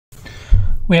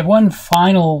We have one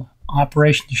final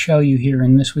operation to show you here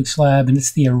in this week's lab, and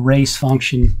it's the erase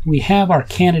function. We have our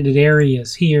candidate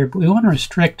areas here, but we want to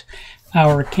restrict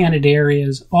our candidate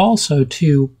areas also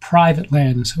to private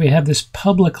land. So we have this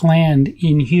public land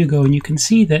in Hugo, and you can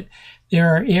see that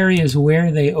there are areas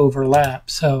where they overlap.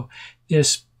 So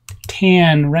this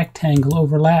tan rectangle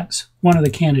overlaps one of the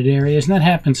candidate areas, and that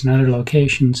happens in other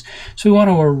locations. So we want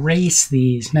to erase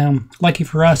these. Now, lucky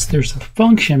for us, there's a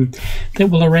function that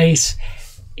will erase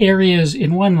areas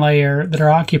in one layer that are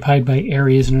occupied by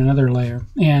areas in another layer.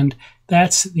 And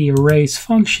that's the erase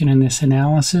function in this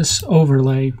analysis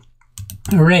overlay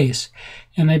erase.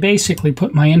 And they basically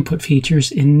put my input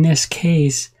features. In this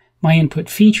case, my input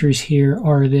features here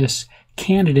are this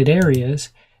candidate areas,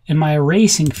 and my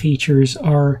erasing features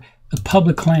are the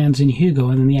public lands in Hugo.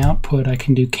 And in the output, I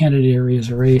can do candidate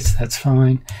areas erase. That's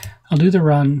fine. I'll do the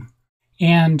run,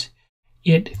 and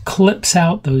it clips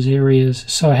out those areas.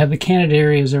 So I have the candidate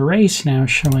areas erase now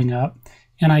showing up,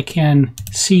 and I can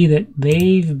see that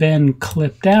they've been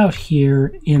clipped out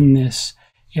here in this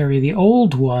area. The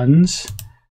old ones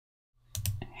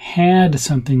had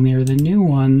something there. The new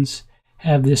ones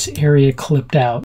have this area clipped out.